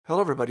Hello,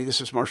 everybody. This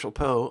is Marshall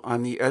Poe.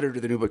 I'm the editor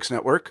of the New Books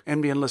Network.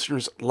 NBN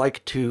listeners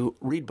like to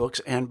read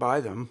books and buy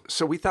them.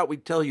 So we thought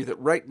we'd tell you that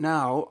right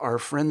now, our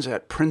friends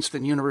at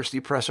Princeton University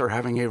Press are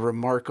having a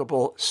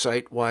remarkable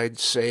site-wide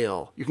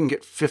sale. You can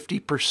get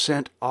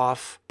 50%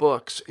 off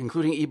books,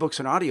 including ebooks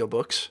and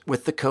audiobooks,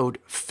 with the code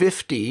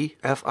 50,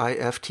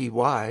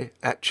 F-I-F-T-Y,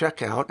 at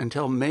checkout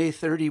until May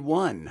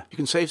 31. You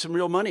can save some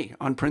real money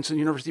on Princeton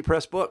University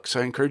Press books.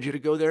 I encourage you to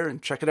go there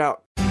and check it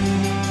out.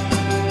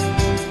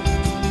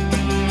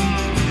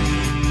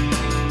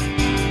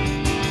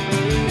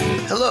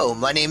 Hello,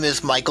 my name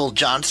is Michael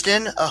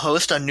Johnston, a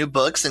host on New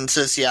Books in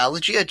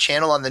Sociology, a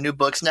channel on the New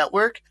Books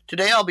Network.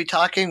 Today I'll be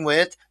talking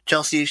with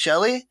Chelsea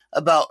Shelley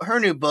about her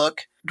new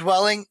book,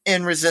 Dwelling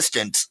in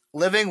Resistance,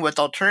 Living with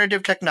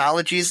Alternative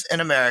Technologies in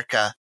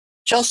America.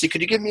 Chelsea,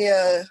 could you give me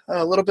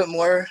a little bit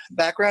more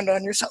background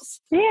on yourself?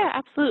 Yeah,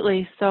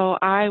 absolutely. So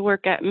I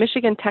work at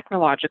Michigan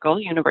Technological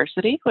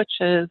University, which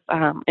is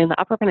in the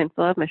Upper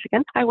Peninsula of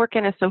Michigan. I work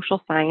in a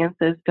social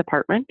sciences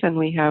department, and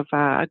we have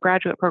a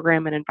graduate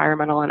program in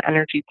environmental and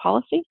energy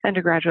policy and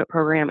a graduate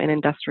program in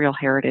industrial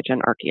heritage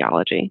and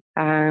archaeology.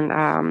 And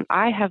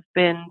I have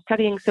been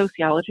studying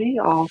sociology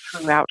all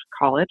throughout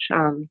college,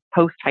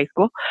 post high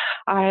school.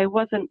 I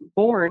wasn't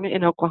born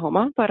in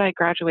Oklahoma, but I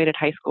graduated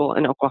high school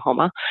in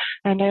Oklahoma.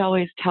 And I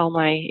always tell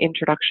my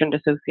introduction to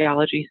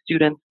sociology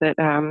students that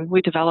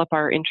we develop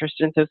our interest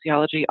in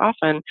sociology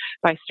often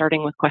by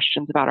starting with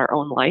questions about our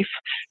own life.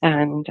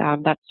 And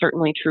that's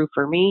certainly true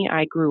for me.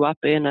 I grew up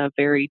in a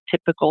very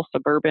typical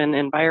suburban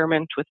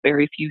environment with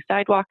very few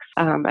sidewalks,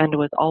 and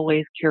was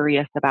always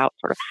curious about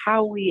sort of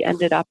how we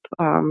ended up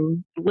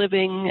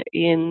living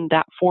in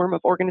that form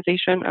of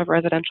organization of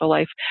residential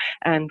life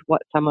and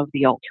what some of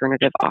the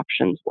alternative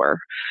options were.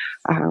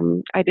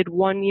 I did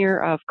 1 year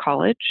of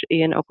college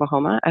in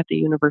Oklahoma at the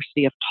University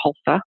of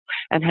Tulsa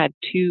and had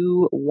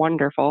two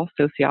wonderful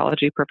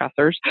sociology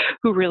professors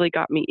who really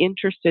got me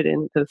interested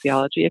in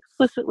sociology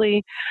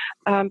explicitly,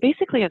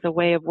 basically as a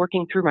way of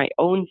working through my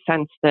own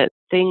sense that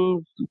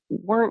things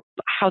weren't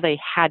how they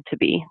had to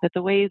be, that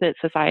the way that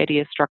society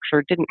is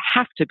structured didn't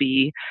have to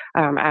be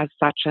as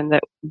such, and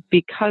that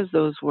because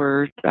those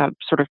were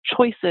sort of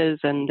choices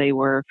and they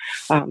were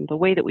the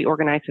way that we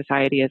organize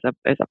society as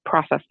a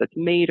process that's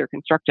made or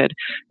constructed,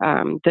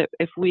 that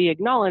if we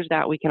acknowledge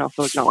that, we can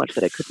also acknowledge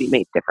that it could be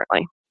made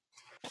differently.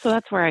 So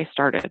that's where I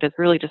started. It's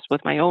really just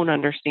with my own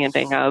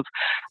understanding of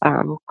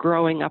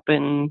growing up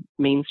in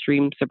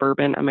mainstream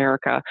suburban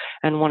America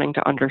and wanting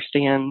to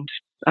understand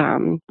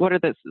what are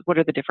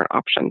the different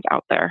options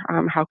out there.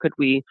 How could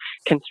we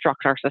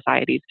construct our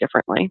societies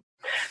differently?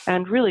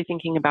 And really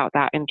thinking about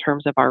that in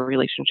terms of our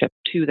relationship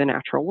to the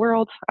natural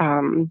world.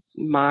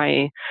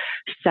 My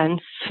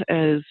sense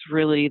is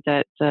really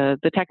that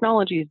the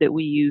technologies that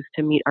we use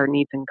to meet our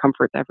needs and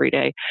comforts every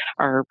day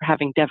are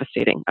having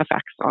devastating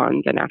effects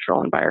on the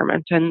natural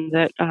environment, and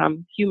that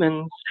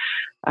humans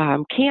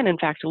can in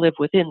fact live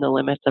within the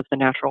limits of the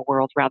natural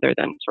world rather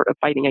than sort of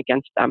fighting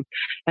against them.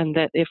 And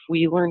that if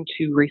we learn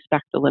to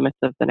respect the limits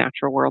of the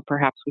natural world,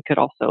 perhaps we could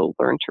also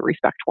learn to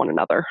respect one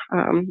another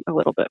a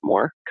little bit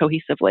more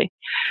cohesively.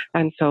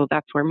 And so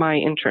that's where my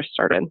interest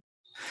started.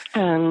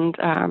 And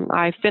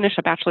I finished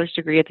a bachelor's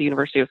degree at the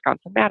University of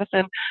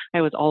Wisconsin-Madison.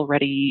 I was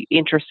already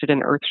interested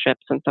in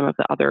earthships and some of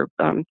the other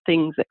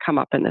things that come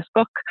up in this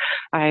book.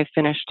 I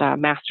finished a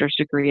master's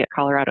degree at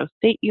Colorado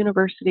State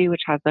University,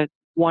 which has a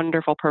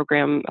wonderful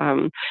program,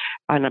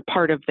 and a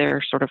part of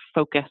their sort of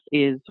focus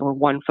is, or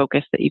one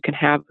focus that you can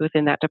have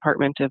within that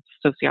department of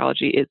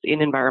sociology is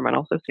in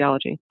environmental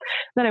sociology.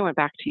 Then I went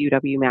back to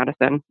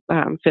UW-Madison,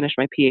 finished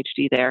my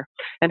PhD there,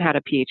 and had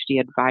a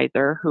PhD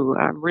advisor who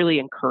really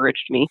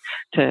encouraged me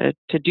to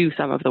do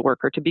some of the work,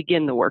 or to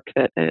begin the work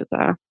that is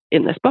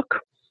in this book.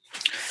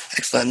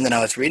 Excellent. And then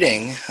I was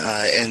reading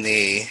in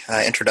the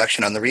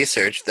introduction on the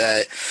research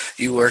that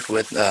you worked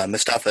with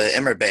Mustafa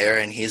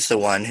Immerbayer, and he's the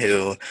one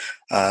who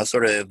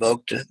sort of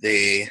evoked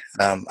the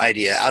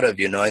idea out of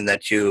you, knowing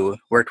that you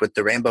worked with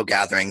the Rainbow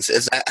Gatherings.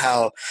 Is that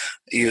how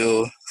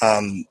you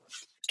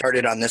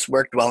started on this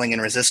work, Dwelling in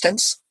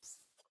Resistance?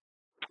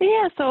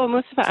 Yeah, so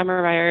Mustafa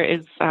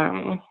Immerbayer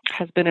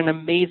has been an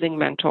amazing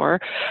mentor,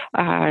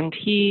 and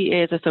he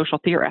is a social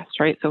theorist,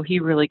 right? So he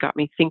really got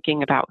me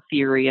thinking about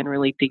theory and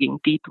really digging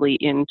deeply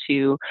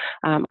into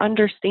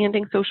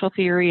understanding social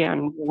theory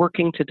and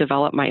working to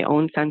develop my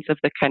own sense of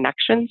the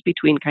connections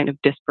between kind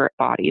of disparate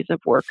bodies of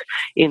work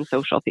in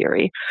social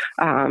theory.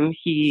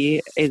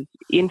 He is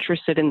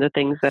interested in the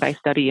things that I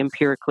study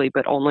empirically,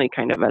 but only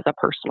kind of as a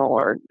personal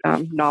or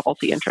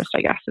novelty interest,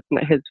 I guess.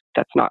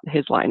 That's not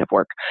his line of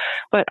work.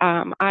 But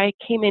I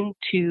came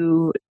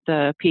into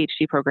the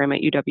PhD program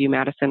at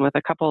UW-Madison with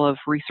a couple of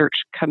research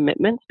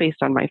commitments based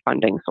on my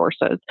funding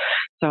sources.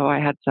 So I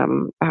had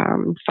some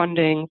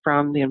funding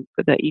from the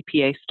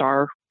EPA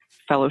STAR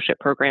fellowship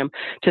program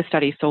to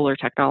study solar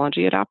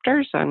technology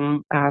adapters.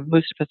 And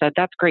Mustafa said,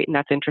 that's great and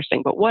that's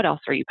interesting, but what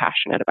else are you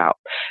passionate about?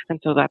 And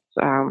so that's,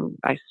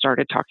 I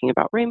started talking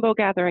about rainbow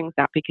gatherings.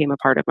 That became a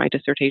part of my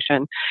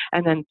dissertation.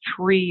 And then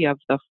 3 of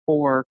the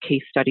 4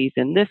 case studies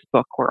in this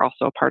book were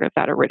also a part of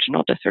that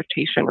original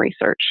dissertation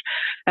research.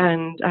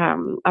 And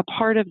a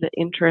part of the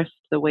interest,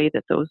 the way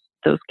that those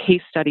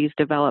case studies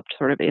developed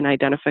sort of in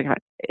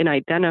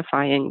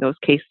identifying those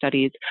case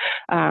studies,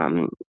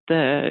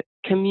 the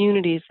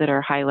communities that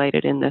are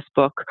highlighted in this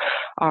book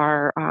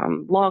are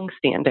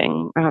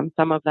longstanding.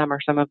 Some of them are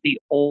some of the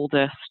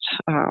oldest,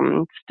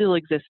 still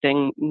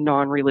existing,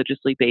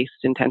 non-religiously based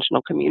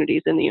intentional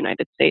communities in the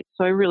United States.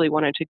 So I really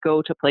wanted to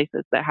go to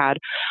places that had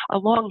a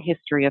long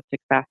history of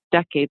success,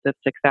 decades of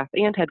success,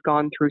 and had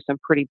gone through some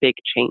pretty big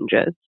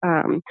changes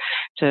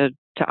to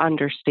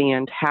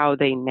understand how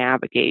they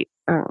navigate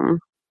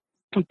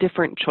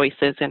different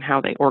choices in how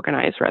they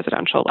organize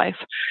residential life.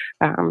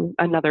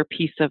 Another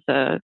piece of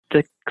the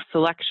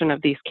selection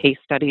of these case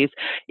studies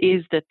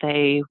is that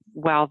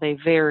while they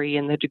vary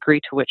in the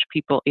degree to which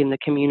people in the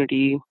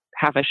community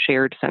have a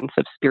shared sense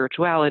of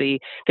spirituality,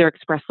 they're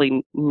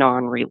expressly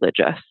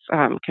non-religious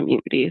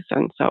communities.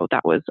 And so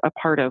that was a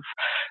part of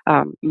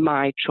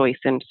my choice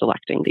in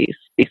selecting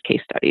these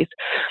case studies.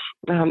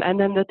 And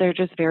then that they're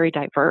just very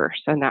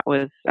diverse. And that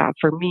was,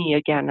 for me,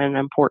 again, an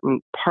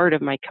important part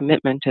of my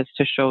commitment, is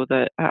to show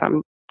that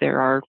there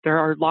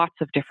are lots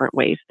of different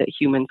ways that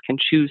humans can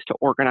choose to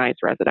organize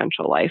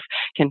residential life,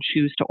 can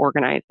choose to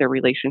organize their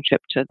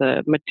relationship to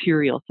the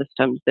material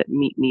systems that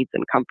meet needs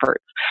and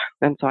comforts.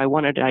 And so I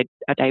wanted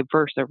a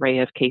diverse array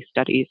of case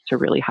studies to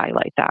really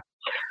highlight that.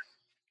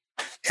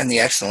 And the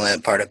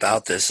excellent part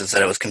about this is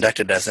that it was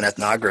conducted as an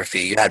ethnography.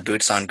 You had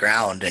boots on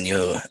ground, and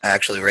you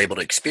actually were able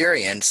to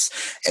experience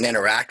and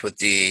interact with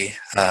the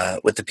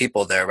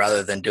people there,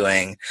 rather than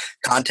doing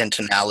content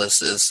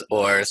analysis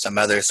or some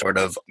other sort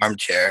of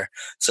armchair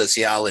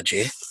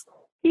sociology.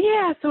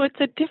 Yeah, so it's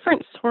a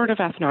different sort of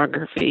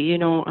ethnography. You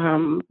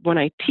know, when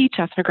I teach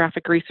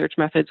ethnographic research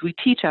methods, we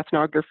teach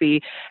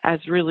ethnography as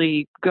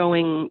really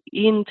going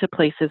into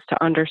places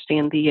to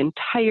understand the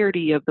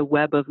entirety of the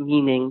web of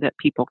meaning that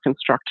people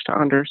construct to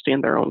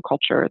understand their own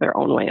culture, their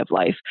own way of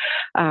life.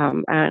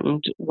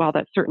 And while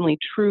that's certainly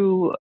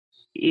true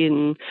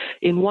in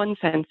one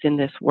sense in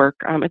this work,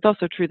 it's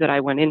also true that I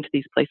went into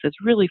these places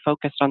really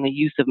focused on the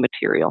use of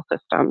material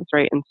systems,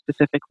 right? And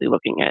specifically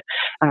looking at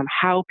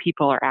how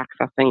people are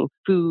accessing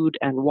food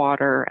and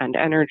water and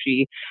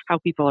energy, how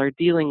people are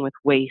dealing with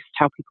waste,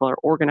 how people are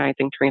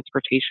organizing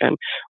transportation,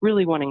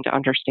 really wanting to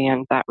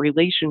understand that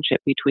relationship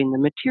between the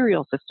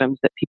material systems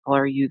that people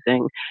are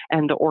using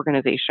and the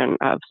organization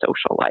of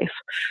social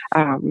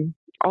life.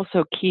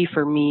 Also key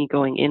for me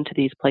going into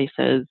these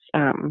places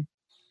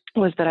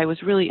was that I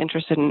was really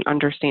interested in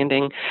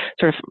understanding,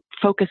 sort of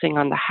focusing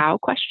on the how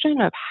question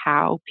of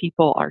how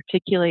people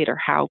articulate or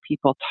how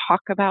people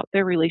talk about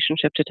their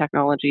relationship to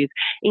technologies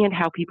and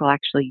how people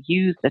actually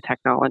use the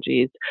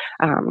technologies,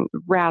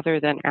 rather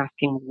than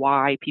asking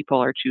why people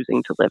are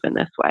choosing to live in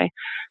this way.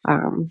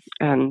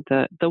 And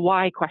the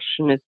why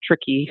question is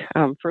tricky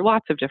for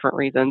lots of different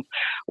reasons,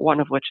 one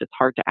of which is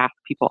hard to ask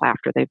people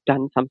after they've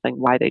done something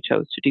why they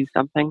chose to do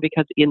something,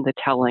 because in the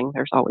telling,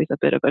 there's always a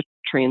bit of a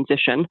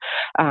transition.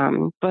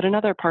 But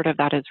another part of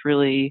that is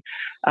really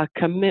a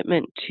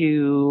commitment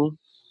to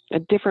a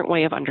different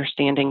way of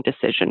understanding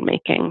decision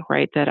making,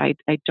 right? That I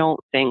don't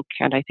think,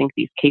 and I think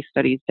these case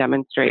studies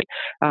demonstrate,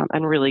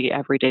 and really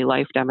everyday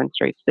life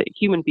demonstrates, that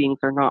human beings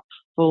are not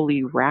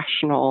fully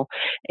rational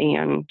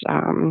and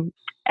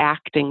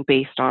acting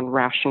based on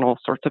rational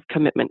sorts of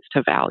commitments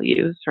to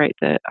values, right?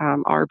 That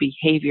our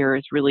behavior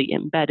is really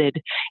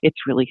embedded,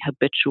 it's really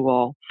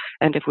habitual.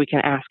 And if we can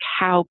ask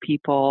how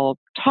people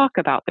talk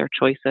about their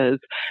choices,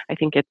 I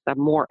think it's a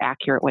more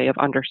accurate way of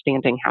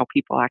understanding how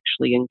people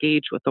actually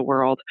engage with the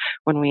world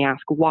when we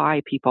ask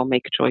why people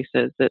make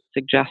choices that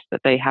suggest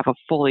that they have a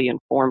fully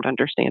informed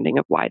understanding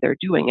of why they're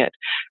doing it,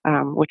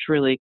 which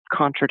really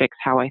contradicts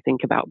how I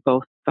think about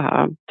both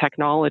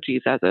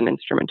technologies as an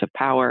instrument of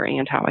power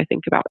and how I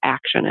think about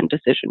action and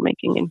decision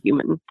making in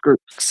human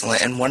groups.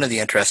 Excellent. And one of the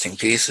interesting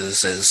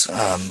pieces is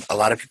a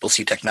lot of people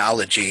see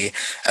technology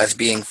as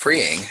being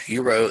freeing.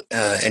 You wrote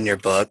in your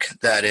book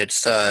that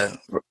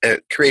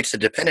it creates a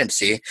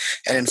dependency,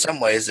 and in some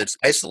ways it's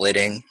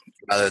isolating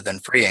rather than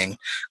freeing.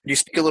 Could you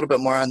speak a little bit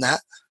more on that?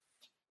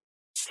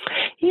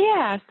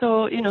 Yeah,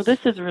 so,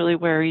 this is really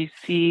where you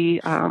see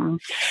an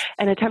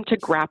attempt to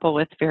grapple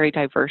with very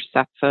diverse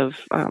sets of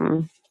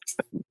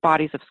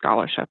bodies of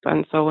scholarship.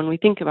 And so when we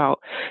think about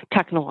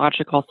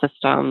technological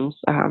systems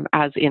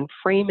as in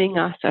framing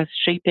us, as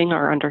shaping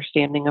our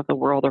understanding of the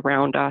world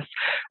around us,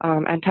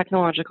 and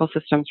technological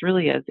systems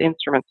really as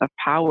instruments of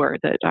power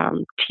that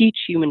teach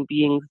human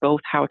beings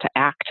both how to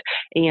act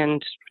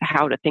and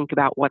how to think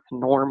about what's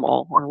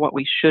normal or what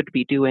we should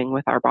be doing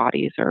with our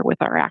bodies or with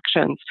our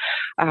actions,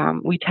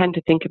 we tend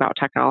to think about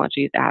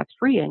technologies as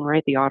freeing,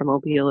 right? The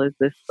automobile is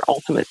this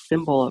ultimate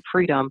symbol of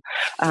freedom,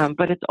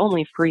 but it's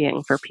only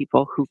freeing for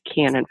people who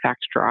can in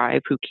fact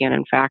drive, who can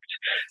in fact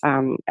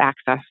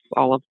access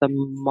all of the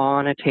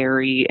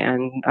monetary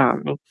and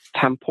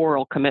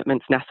temporal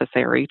commitments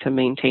necessary to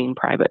maintain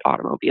private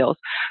automobiles.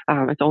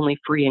 It's only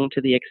freeing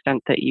to the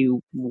extent that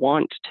you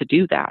want to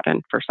do that.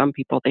 And for some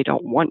people, they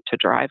don't want to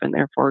drive, and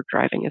therefore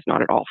driving is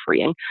not at all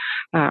freeing.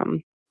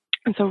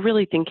 And so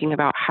really thinking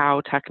about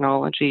how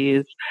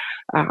technologies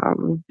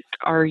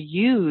are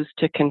used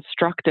to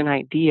construct an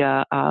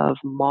idea of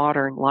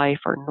modern life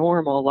or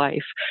normal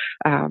life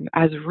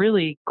as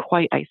really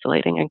quite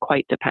isolating and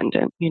quite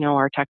dependent.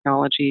 Our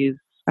technologies,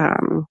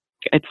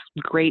 it's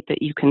great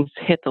that you can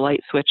hit the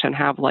light switch and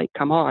have light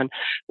come on,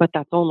 but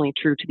that's only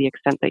true to the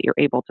extent that you're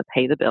able to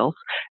pay the bills.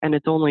 And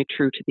it's only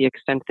true to the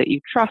extent that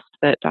you trust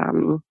that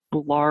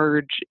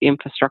large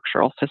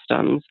infrastructural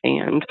systems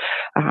and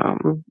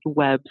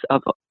webs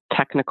of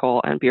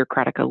technical and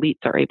bureaucratic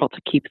elites are able to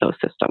keep those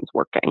systems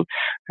working,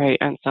 right?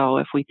 And so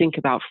if we think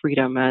about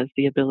freedom as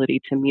the ability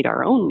to meet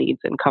our own needs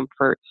and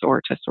comforts,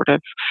 or to sort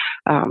of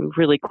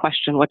really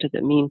question what does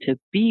it mean to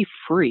be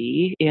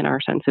free in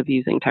our sense of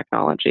using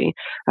technology,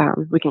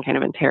 we can kind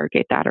of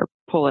interrogate that or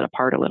pull it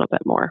apart a little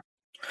bit more.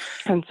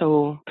 And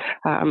so,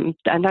 and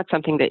that's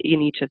something that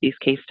in each of these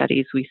case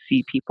studies we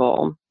see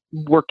people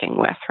working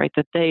with, right?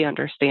 That they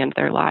understand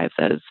their lives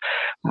as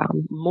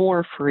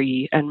more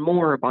free and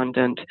more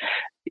abundant,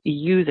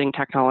 using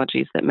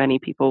technologies that many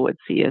people would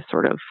see as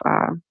sort of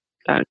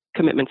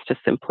commitments to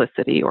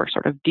simplicity or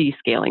sort of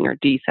descaling or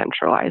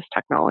decentralized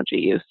technology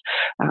use.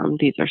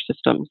 These are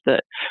systems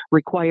that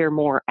require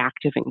more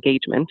active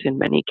engagement, in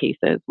many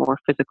cases, more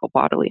physical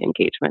bodily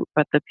engagement,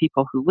 but the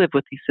people who live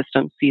with these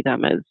systems see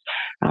them as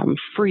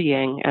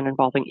freeing and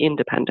involving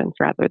independence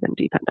rather than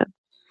dependence.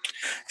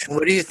 And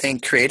what do you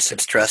think creates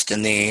such trust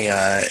in the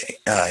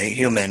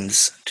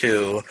humans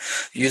to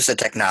use the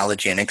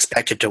technology and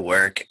expect it to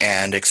work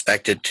and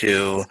expect it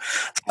to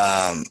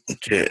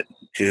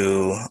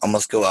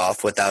almost go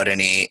off without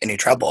any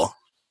trouble?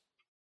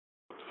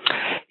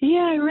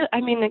 Yeah,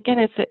 I mean,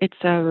 again,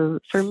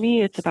 for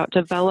me, it's about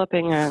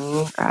developing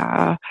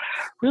and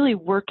really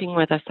working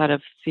with a set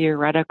of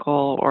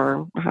theoretical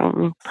or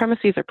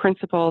premises or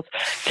principles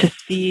to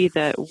see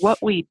that what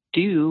we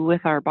do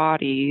with our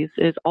bodies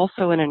is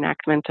also an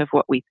enactment of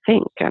what we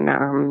think.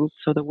 And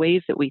so the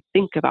ways that we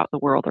think about the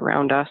world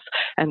around us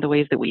and the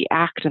ways that we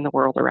act in the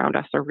world around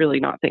us are really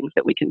not things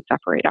that we can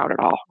separate out at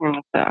all. And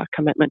it's a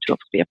commitment to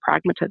a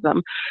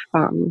pragmatism.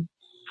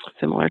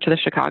 Similar to the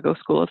Chicago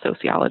School of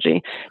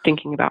Sociology,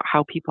 thinking about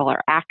how people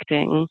are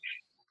acting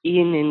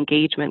in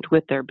engagement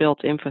with their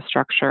built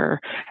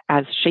infrastructure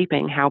as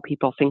shaping how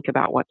people think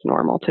about what's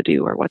normal to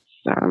do or what's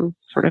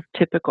sort of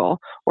typical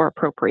or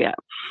appropriate.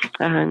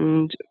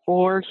 And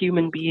for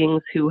human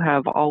beings who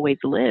have always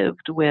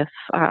lived with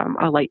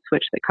a light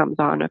switch that comes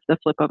on at the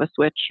flip of a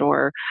switch,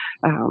 or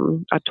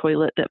a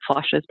toilet that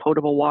flushes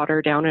potable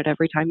water down it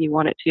every time you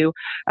want it to,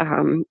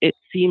 it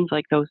seems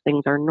like those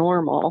things are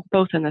normal,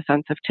 both in the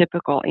sense of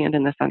typical and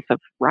in the sense of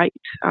right,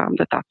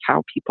 that that's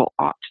how people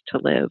ought to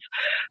live.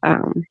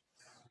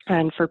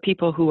 And for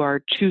people who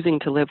are choosing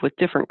to live with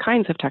different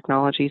kinds of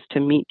technologies to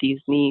meet these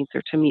needs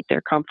or to meet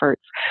their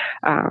comforts,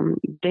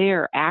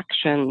 their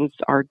actions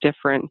are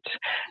different,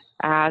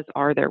 as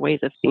are their ways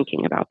of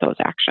thinking about those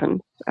actions.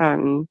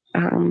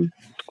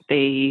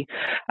 They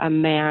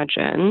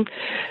imagine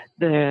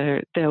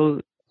the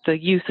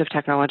use of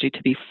technology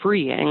to be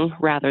freeing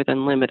rather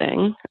than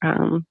limiting,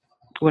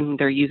 when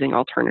they're using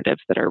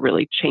alternatives that are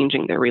really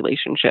changing their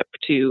relationship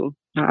to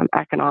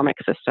economic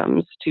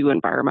systems, to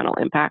environmental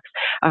impacts,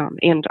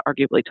 and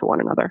arguably to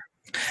one another.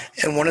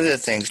 And one of the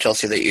things,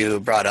 Chelsea, that you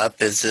brought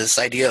up is this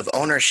idea of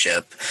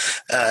ownership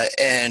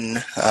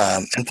in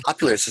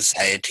popular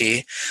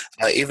society.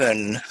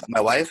 Even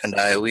my wife and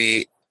I,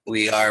 we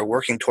are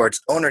working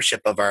towards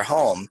ownership of our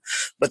home.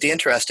 But the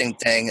interesting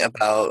thing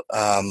about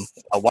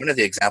one of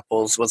the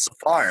examples was the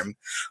farm,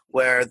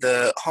 where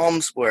the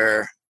homes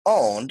were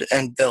owned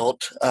and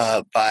built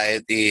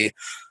by the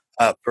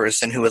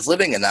person who was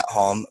living in that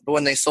home, but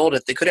when they sold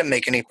it, they couldn't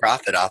make any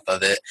profit off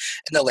of it,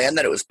 and the land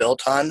that it was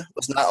built on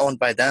was not owned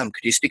by them.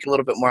 Could you speak a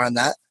little bit more on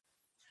that?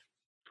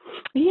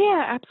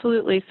 Yeah,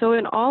 absolutely. So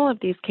in all of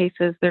these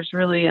cases, there's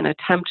really an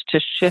attempt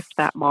to shift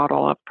that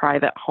model of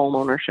private home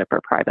ownership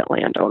or private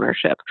land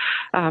ownership.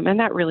 And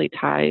that really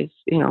ties,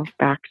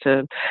 back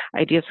to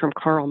ideas from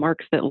Karl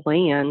Marx that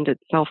land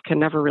itself can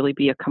never really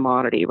be a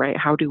commodity, right?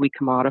 How do we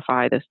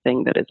commodify this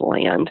thing that is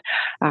land?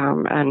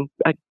 And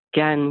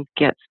again,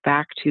 gets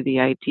back to the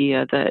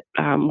idea that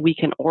we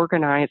can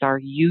organize our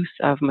use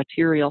of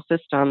material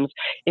systems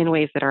in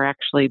ways that are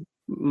actually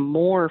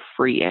more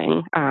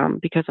freeing,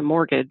 because a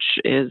mortgage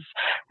is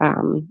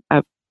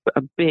a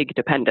big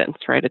dependence,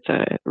 right?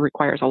 It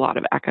requires a lot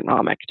of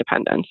economic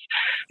dependence.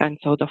 And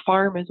so the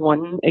farm is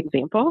one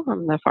example.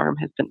 The farm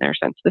has been there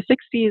since the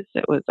 60s.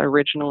 It was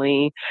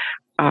originally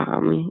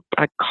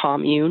a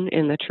commune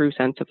in the true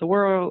sense of the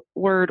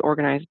word,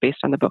 organized based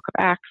on the Book of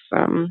Acts,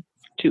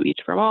 to each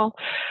from all.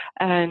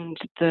 And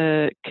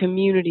the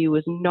community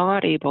was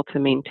not able to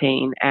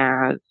maintain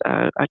as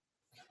a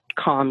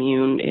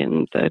commune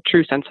in the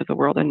true sense of the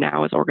word, and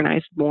now is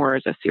organized more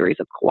as a series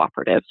of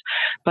cooperatives.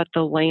 But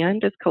the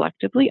land is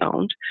collectively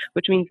owned,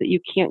 which means that you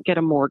can't get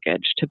a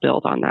mortgage to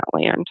build on that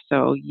land.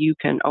 So you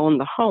can own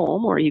the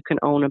home or you can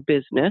own a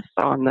business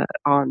on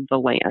the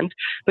land,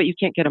 but you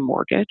can't get a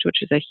mortgage,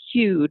 which is a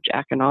huge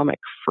economic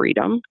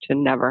freedom to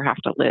never have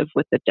to live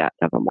with the debt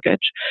of a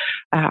mortgage.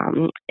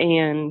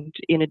 And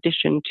in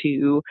addition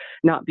to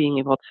not being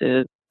able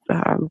to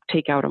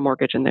take out a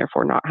mortgage and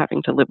therefore not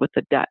having to live with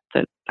the debt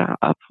that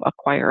of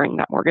acquiring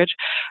that mortgage.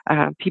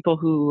 People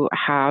who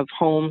have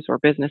homes or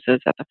businesses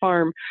at the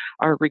farm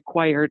are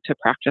required to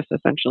practice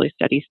essentially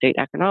steady state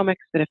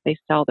economics, that if they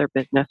sell their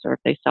business or if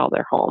they sell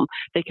their home,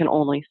 they can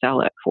only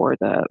sell it for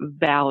the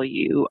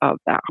value of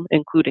that,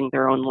 including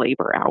their own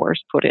labor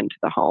hours put into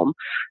the home.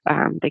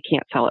 They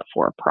can't sell it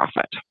for a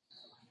profit.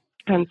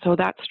 And so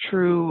that's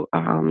true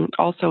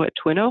also at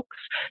Twin Oaks,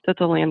 that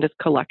the land is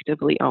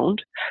collectively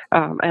owned,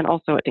 and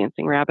also at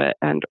Dancing Rabbit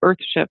and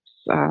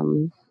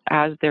Earthships,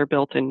 as they're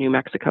built in New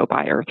Mexico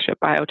by Earthship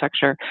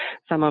Biotecture.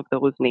 Some of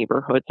those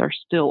neighborhoods are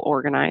still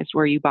organized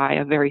where you buy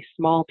a very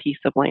small piece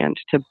of land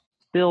to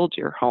build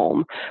your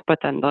home, but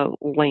then the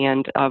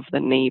land of the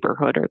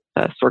neighborhood or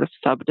the sort of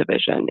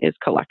subdivision is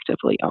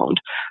collectively owned,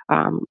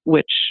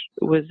 which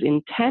was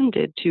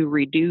intended to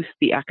reduce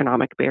the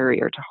economic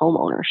barrier to home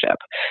ownership.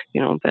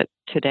 You know, that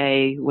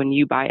today when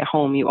you buy a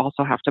home, you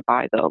also have to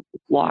buy the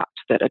lot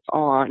that it's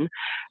on,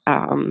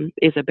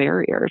 is a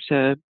barrier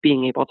to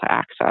being able to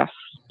access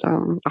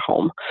a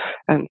home.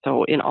 And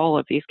so in all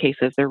of these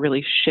cases, they're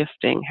really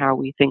shifting how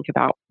we think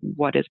about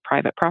what is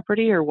private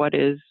property or what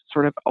is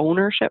sort of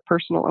ownership,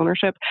 personal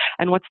ownership,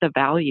 and what's the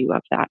value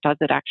of that? Does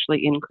it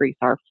actually increase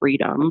our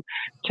freedom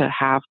to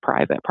have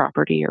private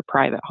property or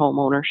private home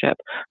ownership,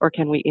 or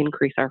can we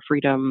increase our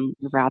freedom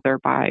rather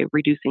by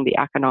reducing the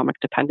economic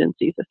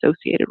dependencies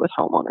associated with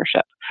home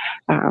ownership?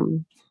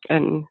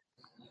 And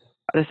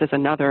this is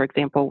another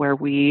example where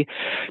we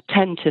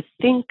tend to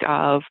think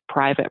of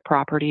private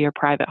property or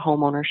private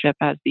home ownership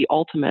as the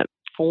ultimate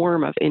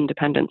form of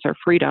independence or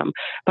freedom,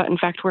 but in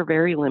fact, we're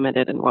very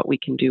limited in what we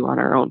can do on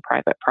our own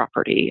private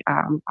property.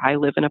 I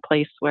live in a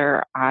place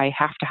where I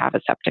have to have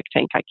a septic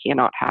tank. I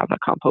cannot have a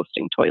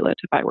composting toilet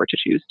if I were to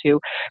choose to.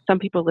 Some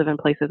people live in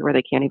places where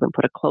they can't even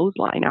put a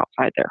clothesline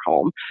outside their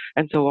home.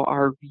 And so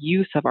our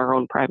use of our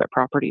own private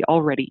property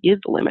already is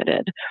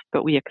limited,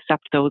 but we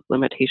accept those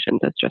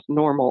limitations as just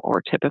normal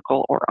or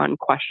typical or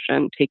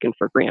unquestioned, taken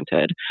for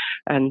granted.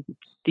 And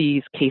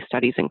these case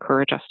studies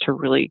encourage us to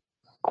really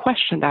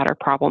question that or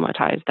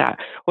problematize that.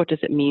 What does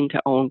it mean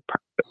to own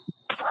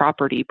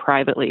property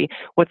privately?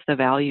 What's the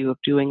value of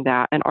doing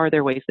that? And are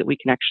there ways that we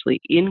can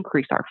actually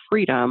increase our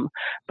freedom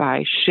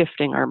by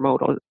shifting our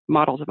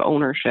models of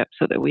ownership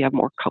so that we have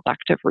more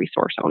collective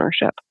resource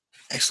ownership?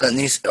 Excellent.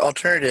 These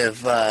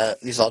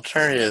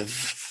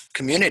alternative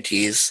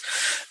communities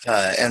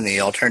and the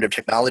alternative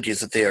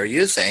technologies that they are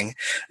using,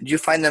 do you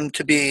find them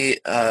to be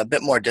a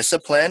bit more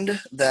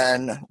disciplined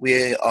than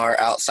we are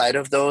outside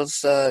of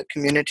those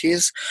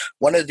communities?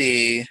 One of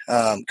the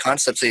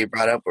concepts that you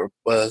brought up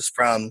was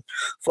from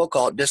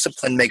Foucault: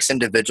 discipline makes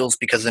individuals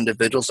because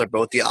individuals are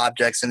both the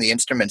objects and the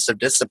instruments of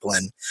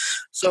discipline.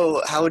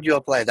 So how would you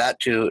apply that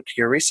to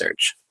your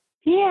research?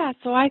 Yeah,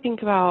 so I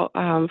think about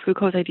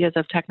Foucault's ideas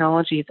of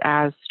technologies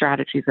as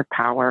strategies of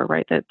power,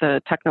 right? That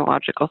the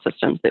technological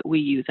systems that we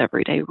use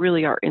every day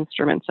really are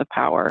instruments of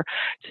power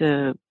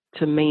to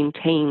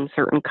maintain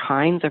certain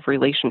kinds of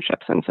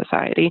relationships in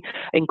society,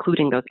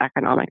 including those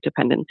economic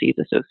dependencies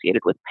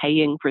associated with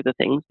paying for the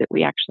things that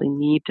we actually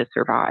need to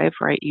survive,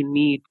 right? You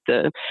need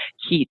the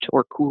heat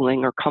or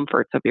cooling or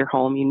comforts of your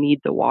home. You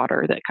need the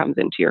water that comes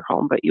into your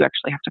home, but you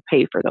actually have to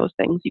pay for those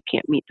things. You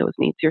can't meet those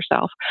needs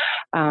yourself.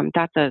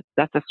 That's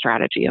a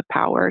strategy of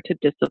power, to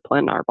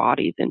discipline our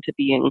bodies into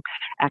being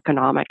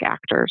economic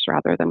actors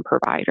rather than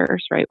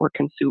providers, right? We're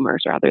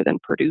consumers rather than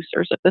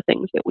producers of the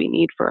things that we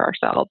need for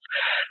ourselves.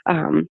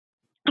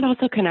 It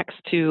also connects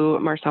to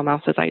Marcel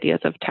Mauss's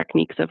ideas of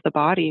techniques of the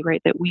body,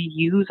 right? That we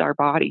use our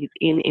bodies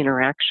in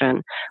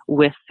interaction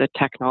with the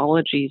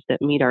technologies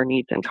that meet our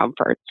needs and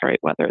comforts, right?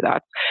 Whether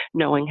that's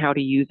knowing how to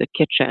use a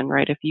kitchen,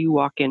 right? If you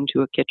walk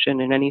into a kitchen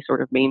in any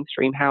sort of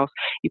mainstream house,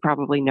 you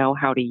probably know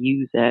how to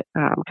use it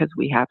because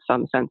we have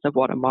some sense of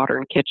what a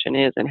modern kitchen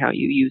is and how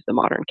you use the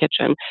modern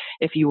kitchen.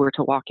 If you were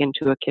to walk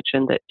into a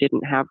kitchen that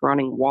didn't have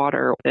running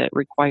water, that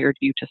required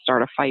you to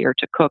start a fire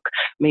to cook,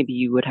 maybe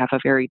you would have a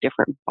very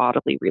different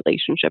bodily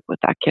relationship with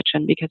that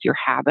kitchen because your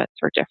habits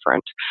are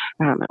different.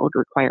 It would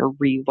require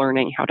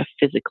relearning how to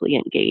physically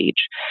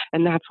engage.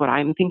 And that's what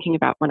I'm thinking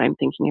about when I'm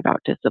thinking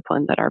about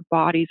discipline, that our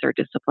bodies are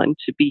disciplined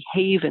to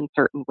behave in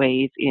certain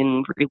ways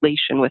in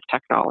relation with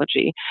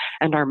technology.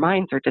 And our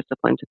minds are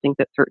disciplined to think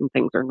that certain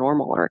things are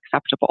normal or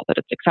acceptable, that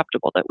it's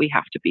acceptable that we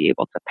have to be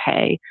able to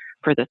pay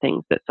for the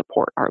things that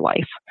support our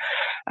life.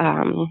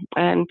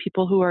 And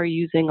people who are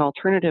using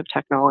alternative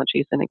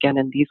technologies, and again,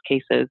 in these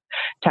cases,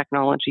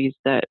 technologies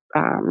that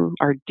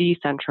are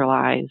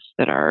decentralized,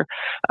 that are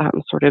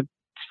sort of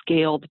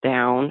scaled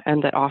down,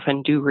 and that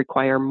often do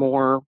require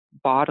more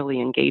bodily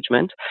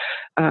engagement,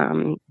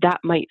 that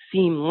might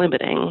seem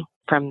limiting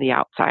from the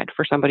outside.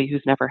 For somebody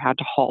who's never had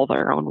to haul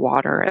their own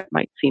water, it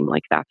might seem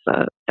like that's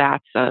a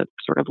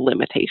sort of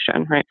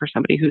limitation, right? For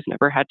somebody who's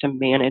never had to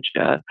manage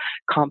a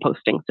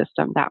composting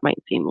system, that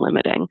might seem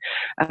limiting.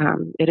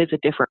 It is a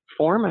different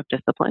form of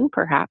discipline.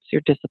 Perhaps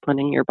you're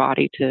disciplining your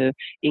body to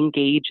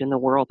engage in the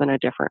world in a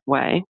different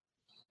way.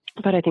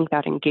 But I think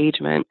that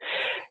engagement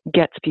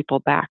gets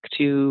people back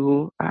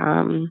to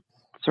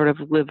sort of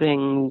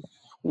living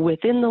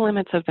within the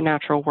limits of the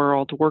natural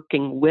world,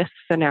 working with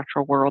the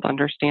natural world,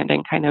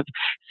 understanding kind of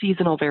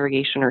seasonal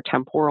variation or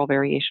temporal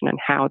variation and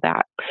how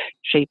that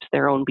shapes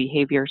their own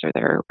behaviors or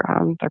their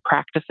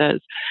practices.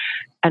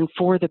 And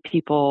for the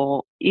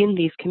people in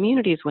these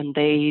communities, when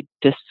they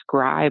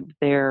describe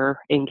their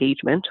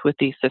engagement with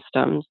these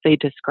systems, they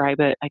describe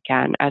it,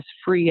 again, as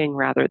freeing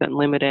rather than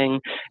limiting,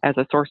 as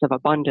a source of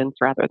abundance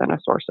rather than a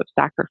source of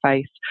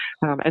sacrifice,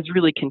 as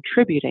really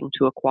contributing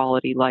to a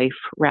quality life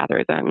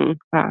rather than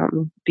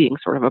being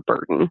sort of a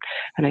burden.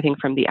 And I think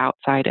from the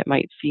outside, it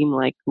might seem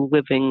like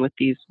living with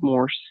these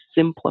more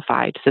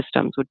simplified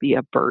systems would be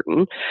a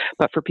burden.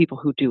 But for people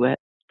who do it,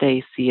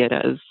 they see it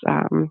as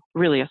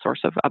really a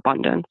source of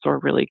abundance or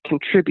really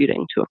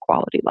contributing to a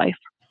quality life.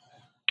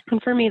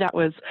 And for me, that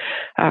was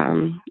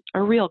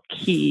a real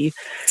key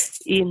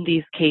in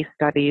these case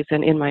studies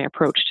and in my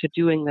approach to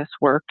doing this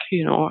work.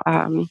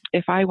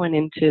 If I went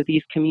into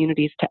these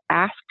communities to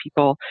ask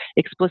people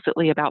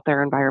explicitly about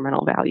their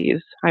environmental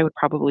values, I would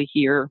probably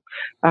hear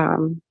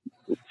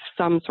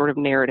some sort of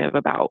narrative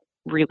about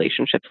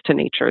relationships to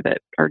nature that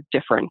are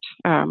different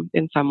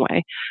in some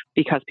way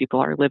because people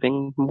are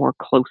living more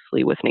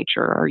closely with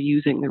nature or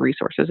using the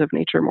resources of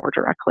nature more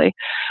directly.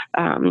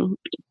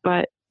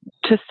 But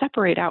to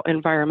separate out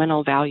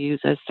environmental values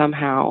as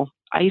somehow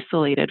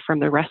isolated from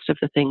the rest of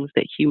the things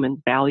that humans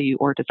value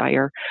or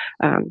desire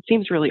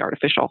seems really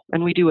artificial.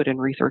 And we do it in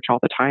research all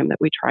the time, that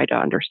we try to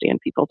understand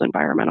people's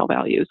environmental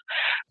values.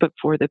 But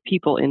for the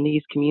people in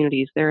these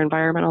communities, their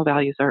environmental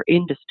values are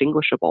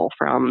indistinguishable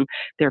from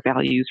their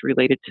values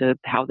related to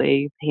how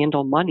they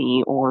handle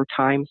money or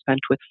time spent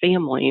with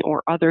family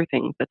or other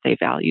things that they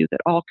value that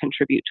all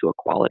contribute to a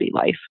quality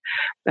life.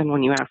 And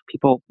when you ask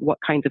people what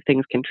kinds of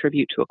things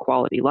contribute to a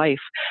quality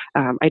life,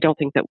 I don't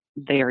think that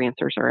their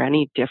answers are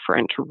any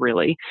different,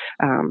 really.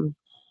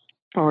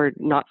 Or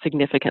not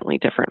significantly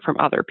different from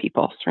other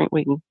people's, right?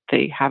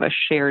 They have a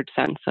shared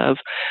sense of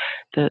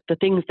the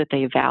things that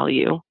they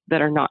value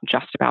that are not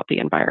just about the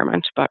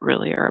environment, but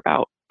really are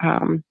about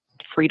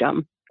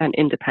freedom and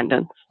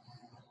independence.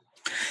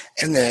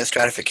 And the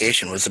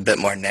stratification was a bit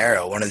more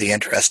narrow. One of the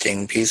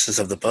interesting pieces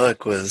of the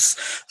book was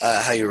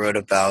how you wrote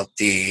about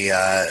the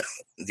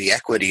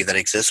equity that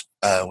exists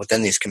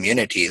within these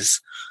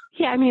communities.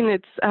 Yeah, I mean,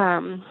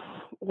 it's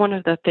one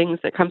of the things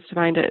that comes to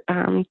mind at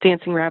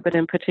Dancing Rabbit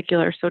in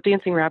particular. So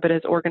Dancing Rabbit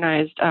is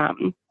organized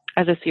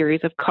as a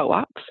series of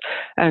co-ops.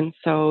 And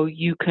so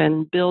you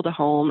can build a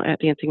home at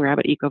Dancing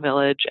Rabbit Eco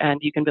Village, and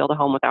you can build a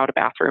home without a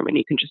bathroom, and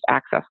you can just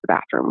access the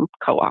bathroom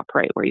co-op,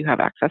 right, where you have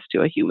access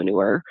to a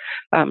humanure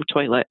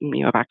toilet and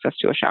you have access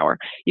to a shower.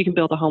 You can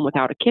build a home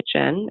without a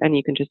kitchen, and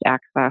you can just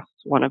access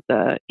one of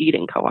the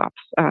eating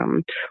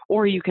co-ops.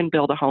 Or you can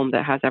build a home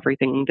that has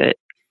everything that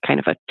kind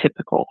of a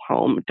typical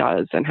home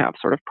does and have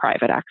sort of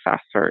private access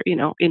or,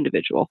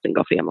 individual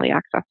single family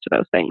access to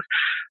those things.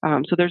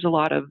 So there's a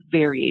lot of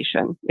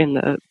variation in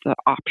the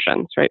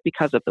options, right,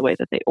 because of the way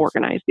that they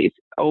organize these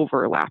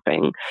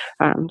overlapping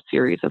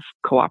series of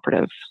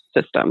cooperative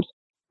systems.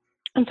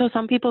 And so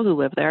some people who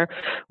live there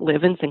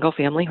live in single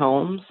family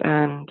homes,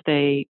 and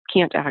they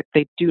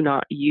do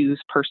not use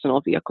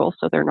personal vehicles.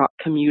 So they're not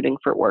commuting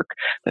for work,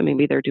 but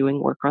maybe they're doing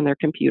work on their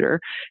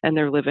computer, and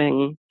they're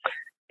living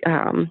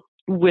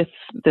with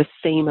the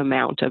same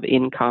amount of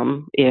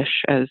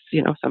income-ish as,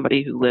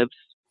 somebody who lives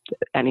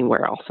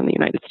anywhere else in the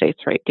United States,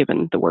 right,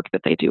 given the work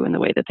that they do and the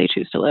way that they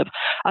choose to live.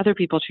 Other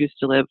people choose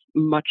to live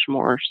much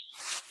more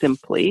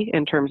simply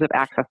in terms of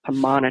access to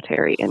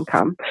monetary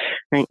income.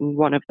 Right? And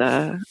one of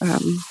the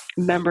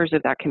members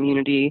of that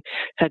community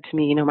said to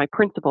me, my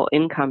principal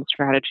income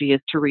strategy is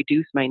to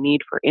reduce my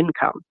need for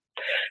income.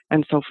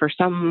 And so for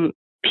some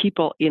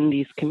people in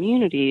these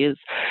communities,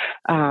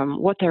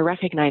 what they're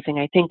recognizing,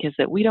 I think, is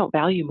that we don't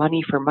value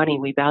money for money.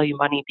 We value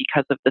money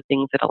because of the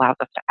things it allows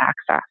us to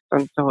access.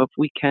 And so if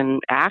we can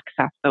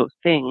access those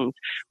things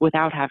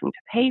without having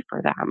to pay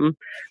for them,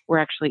 we're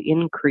actually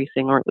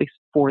increasing, or at least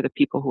for the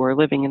people who are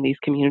living in these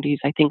communities,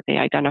 I think they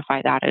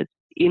identify that as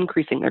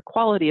increasing their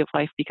quality of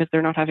life because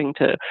they're not having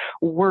to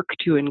work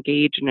to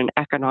engage in an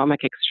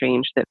economic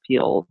exchange that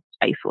feels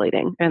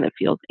isolating and that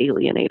feels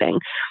alienating.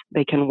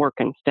 They can work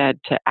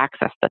instead to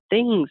access the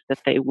things that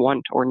they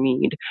want or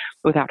need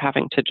without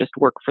having to just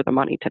work for the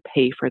money to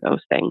pay for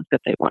those things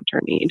that they want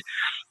or need.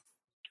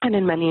 And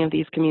in many of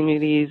these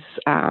communities,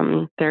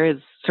 there is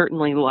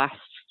certainly less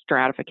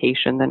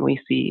stratification than we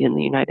see in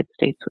the United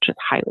States, which is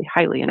highly,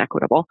 highly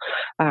inequitable.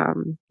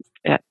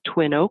 at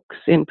Twin Oaks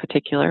in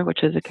particular,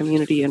 which is a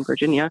community in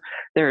Virginia,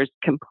 it's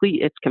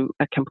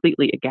a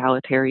completely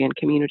egalitarian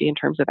community in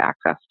terms of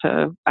access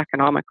to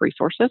economic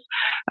resources.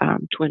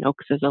 Twin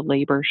Oaks is a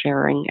labor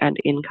sharing and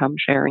income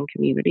sharing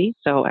community.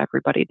 So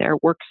everybody there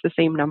works the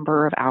same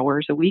number of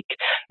hours a week,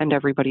 and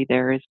everybody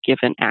there is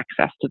given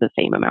access to the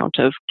same amount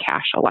of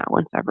cash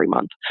allowance every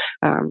month,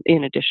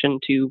 in addition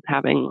to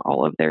having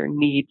all of their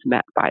needs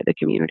met by the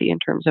community in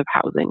terms of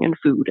housing and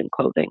food and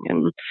clothing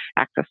and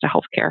access to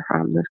healthcare.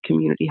 The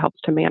community helps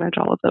to manage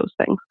all of those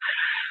things.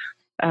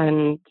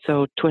 And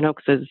so Twin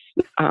Oaks is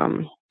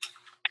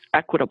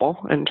equitable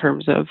in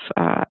terms of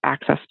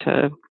access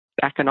to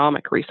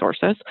economic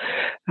resources,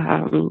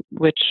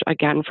 which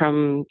again,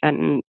 from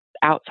an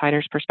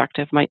outsider's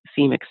perspective might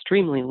seem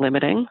extremely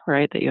limiting,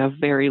 right? That you have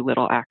very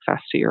little access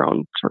to your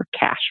own sort of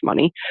cash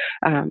money.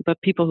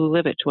 But people who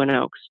live at Twin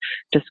Oaks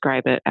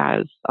describe it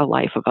as a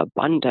life of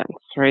abundance,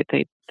 right?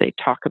 They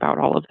talk about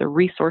all of the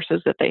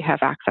resources that they have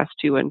access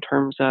to in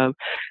terms of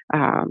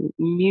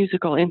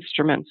musical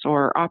instruments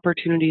or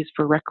opportunities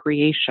for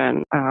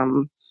recreation.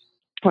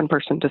 One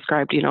person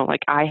described,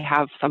 like, I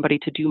have somebody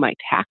to do my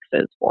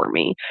taxes for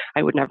me.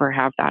 I would never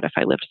have that if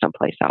I lived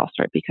someplace else,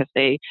 right? Because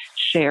they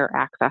share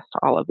access to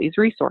all of these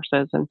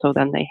resources. And so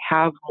then they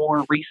have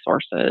more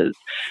resources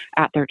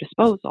at their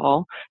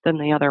disposal than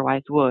they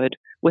otherwise would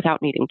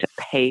without needing to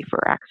pay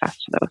for access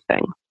to those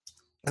things.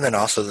 And then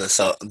also the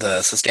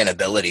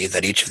sustainability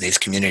that each of these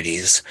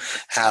communities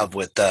have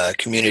with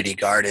community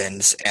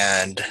gardens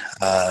and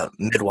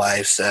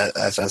midwives,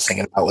 as I was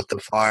thinking about with the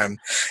farm,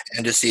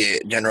 and just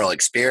the general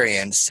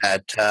experience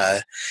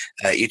that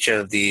each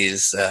of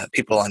these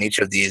people in each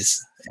of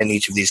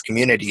these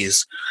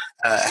communities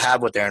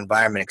have with their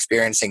environment,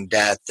 experiencing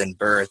death and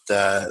birth,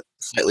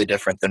 slightly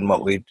different than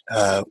what we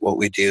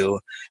do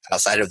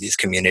outside of these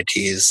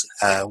communities.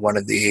 One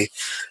of the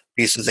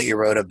pieces that you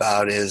wrote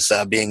about is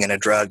being in a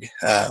drugged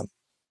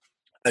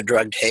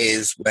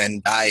haze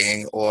when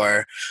dying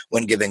or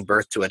when giving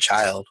birth to a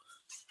child.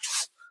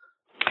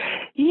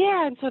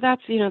 Yeah, and so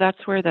that's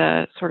where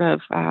the sort of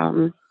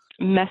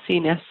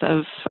messiness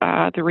of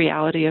the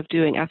reality of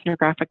doing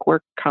ethnographic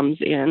work comes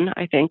in,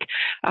 I think,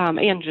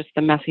 and just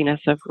the messiness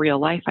of real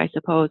life, I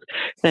suppose.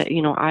 That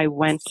I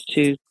went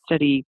to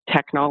study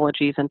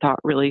technologies and thought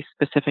really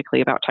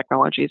specifically about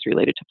technologies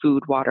related to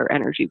food, water,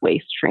 energy,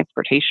 waste,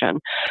 transportation.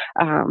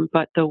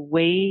 But the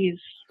ways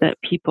that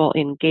people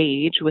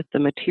engage with the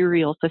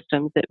material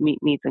systems that meet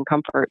needs and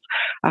comforts,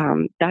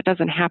 that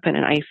doesn't happen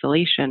in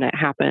isolation. It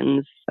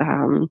happens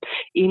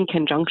in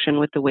conjunction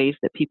with the ways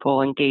that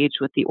people engage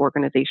with the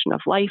organization of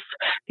life,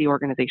 the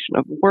organization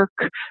of work,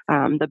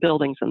 the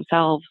buildings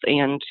themselves,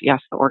 and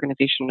yes, the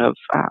organization of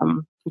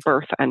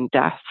birth and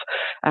death,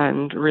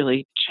 and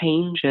really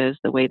changes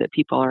the way that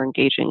people are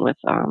engaging with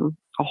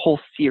a whole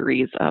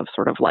series of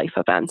sort of life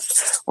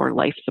events or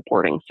life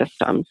supporting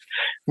systems.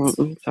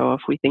 So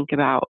if we think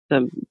about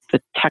the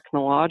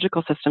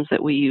technological systems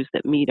that we use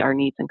that meet our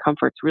needs and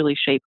comforts, really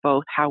shape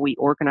both how we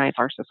organize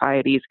our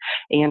societies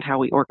and how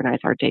we organize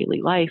our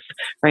daily life,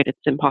 right? It's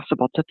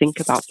impossible to think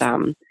about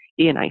them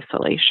in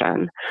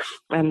isolation.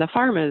 And the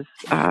farm is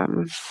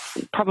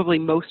probably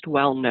most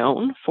well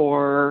known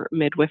for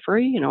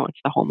midwifery. It's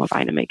the home of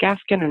Ina May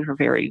Gaskin and her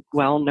very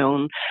well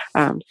known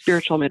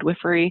spiritual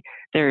midwifery.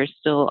 There's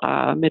still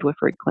a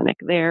midwifery clinic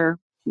there.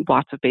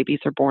 Lots of babies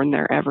are born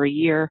there every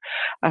year.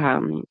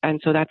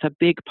 And so that's a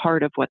big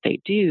part of what they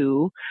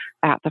do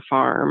at the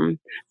farm.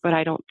 But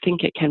I don't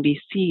think it can be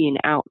seen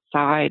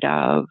outside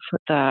of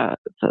the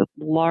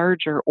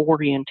larger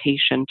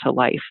orientation to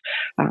life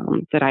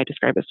that I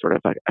describe as sort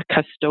of a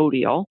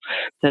custodial,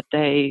 that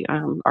they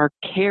are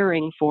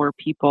caring for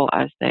people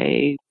as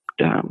they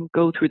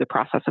go through the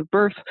process of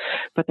birth,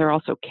 but they're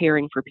also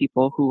caring for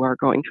people who are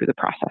going through the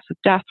process of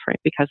death,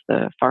 right? Because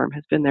the farm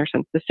has been there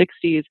since the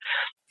 60s.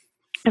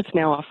 It's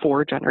now a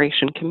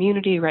 4-generation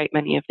community, right?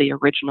 Many of the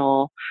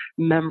original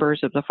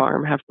members of the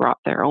farm have brought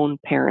their own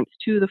parents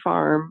to the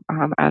farm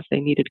as they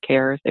needed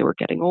care as they were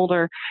getting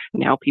older.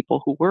 Now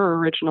people who were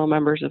original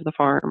members of the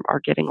farm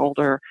are getting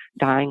older,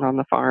 dying on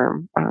the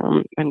farm,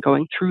 and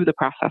going through the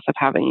process of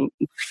having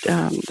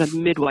the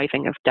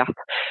midwifing of death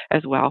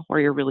as well,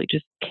 where you're really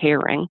just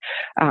caring.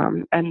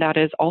 And that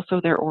is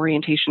also their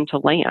orientation to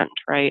land,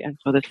 right? And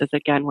so this is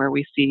again where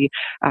we see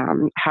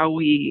how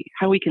we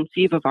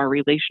conceive of our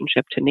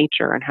relationship to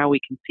nature and how we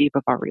conceive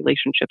of our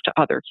relationship to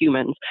other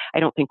humans. I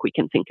don't think we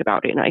can think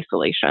about it in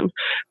isolation.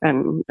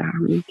 And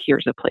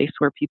here's a place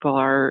where people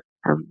are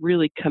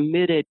really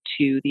committed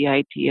to the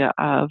idea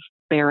of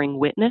bearing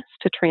witness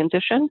to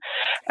transition,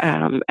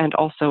 and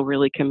also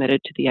really committed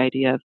to the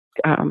idea of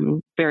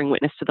bearing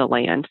witness to the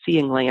land,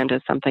 seeing land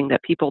as something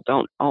that people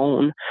don't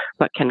own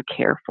but can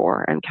care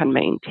for and can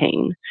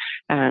maintain.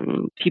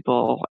 And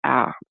people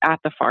at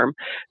the farm,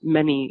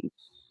 many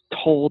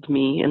told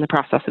me in the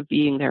process of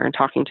being there and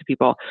talking to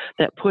people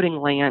that putting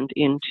land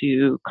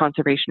into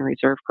conservation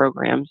reserve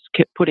programs,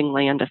 putting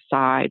land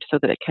aside so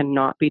that it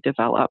cannot be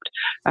developed,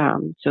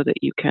 so that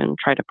you can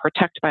try to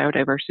protect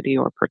biodiversity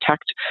or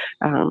protect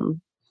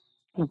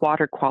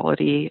water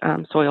quality,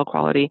 soil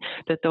quality,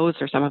 that those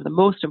are some of the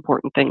most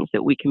important things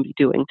that we can be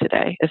doing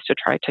today, is to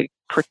try to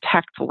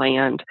protect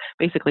land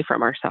basically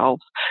from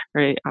ourselves,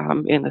 right?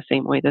 In the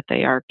same way that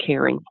they are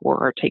caring for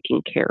or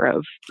taking care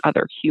of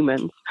other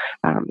humans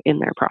in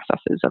their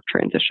processes of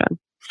transition.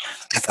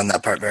 I found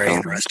that part very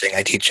interesting.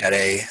 I teach at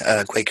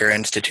a Quaker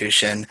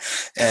institution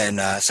in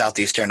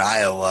southeastern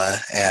Iowa,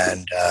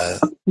 and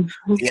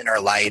the inner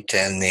light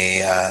and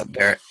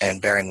the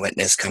bearing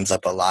witness comes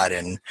up a lot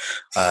in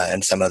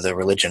some of the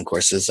religion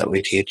courses that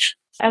we teach.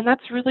 And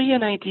that's really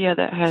an idea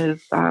that has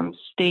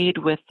stayed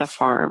with the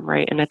farm,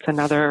 right? And it's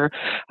another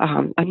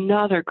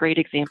great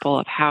example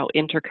of how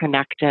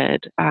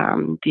interconnected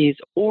these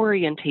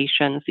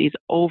orientations, these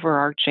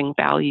overarching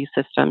value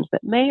systems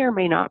that may or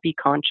may not be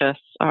conscious,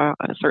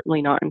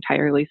 certainly not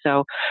entirely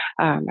so,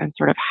 and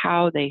sort of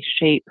how they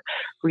shape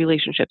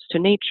relationships to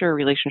nature,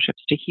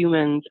 relationships to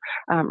humans,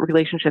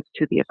 relationships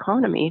to the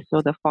economy.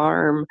 So the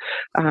farm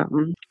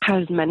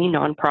has many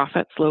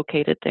nonprofits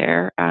located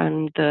there,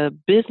 and the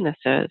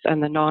businesses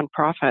and the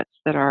nonprofits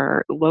that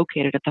are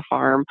located at the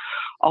farm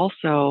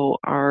also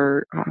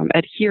are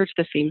adhere to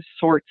the same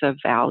sorts of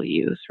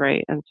values,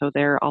 right? And so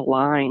they're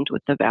aligned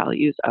with the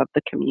values of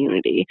the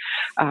community,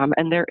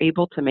 and they're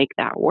able to make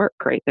that work,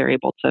 right? They're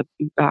able to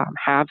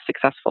have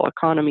successful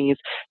economies,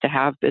 to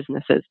have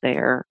businesses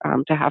there,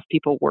 to have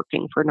people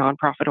working for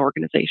nonprofit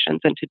organizations,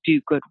 and to do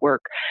good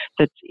work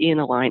that's in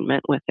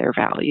alignment with their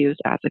values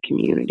as a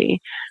community,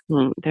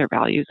 their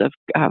values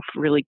of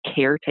really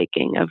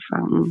caretaking, of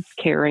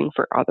caring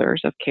for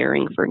others, of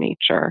caring for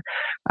nature,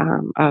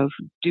 of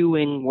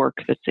doing work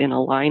that's in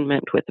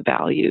alignment with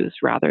values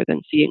rather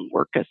than seeing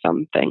work as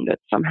something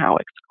that's somehow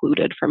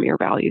excluded from your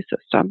value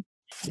system.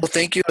 Well,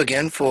 thank you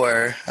again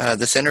for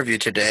this interview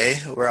today.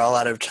 We're all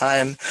out of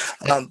time,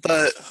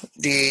 but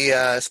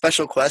the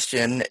special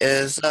question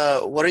is,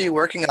 what are you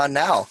working on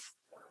now?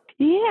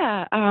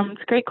 Yeah,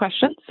 it's a great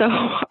question. So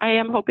I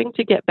am hoping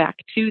to get back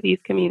to these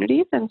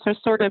communities and to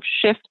sort of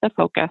shift the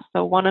focus.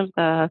 So one of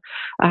the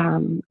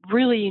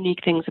really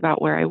unique things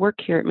about where I work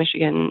here at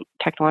Michigan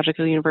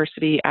Technological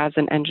University as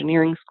an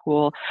engineering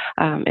school,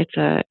 it's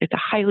a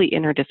highly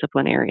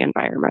interdisciplinary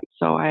environment.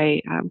 So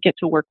I get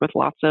to work with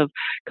lots of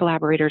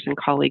collaborators and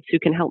colleagues who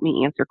can help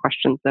me answer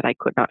questions that I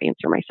could not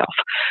answer myself.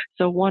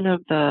 So one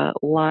of the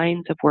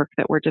lines of work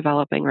that we're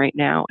developing right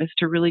now is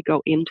to really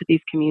go into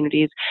these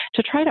communities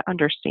to try to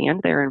understand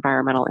their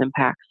environmental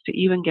impacts, to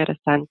even get a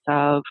sense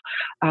of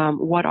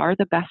what are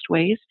the best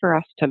ways for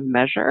us to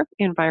measure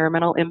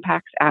environmental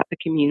impacts at the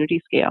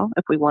community scale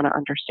if we want to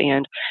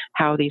understand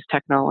how these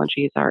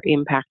technologies are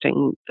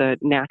impacting the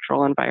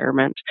natural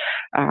environment.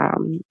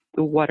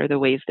 What are the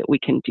ways that we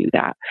can do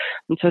that?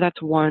 And so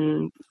that's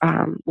one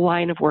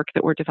line of work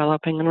that we're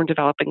developing, and we're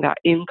developing that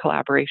in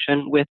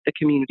collaboration with the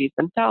communities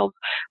themselves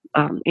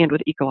and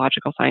with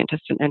ecological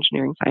scientists and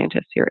engineering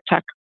scientists here at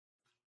Tech.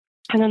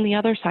 And then the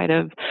other side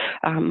of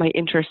my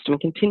interest and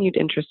continued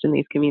interest in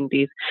these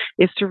communities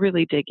is to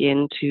really dig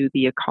into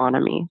the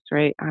economies,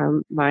 right?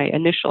 My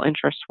initial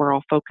interests were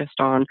all focused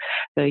on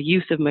the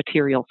use of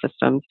material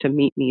systems to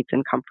meet needs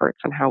and comforts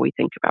and how we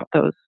think about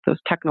those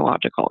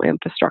technological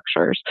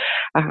infrastructures.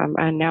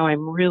 And now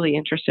I'm really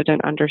interested in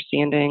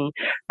understanding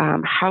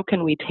how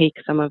can we take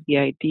some of the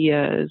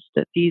ideas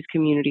that these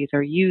communities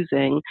are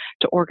using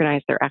to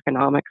organize their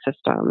economic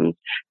systems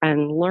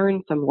and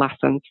learn some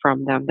lessons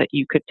from them that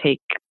you could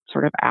take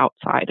sort of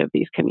outside of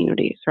these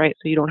communities, right?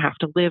 So you don't have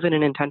to live in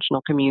an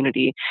intentional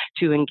community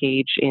to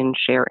engage in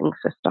sharing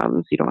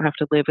systems. You don't have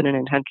to live in an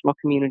intentional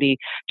community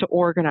to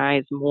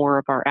organize more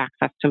of our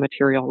access to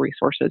material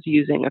resources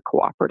using a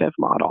cooperative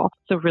model.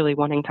 So really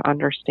wanting to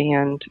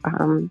understand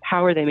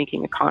how are they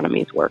making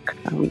economies work,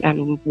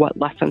 and what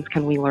lessons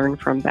can we learn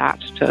from that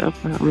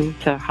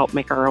to help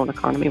make our own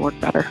economy work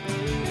better.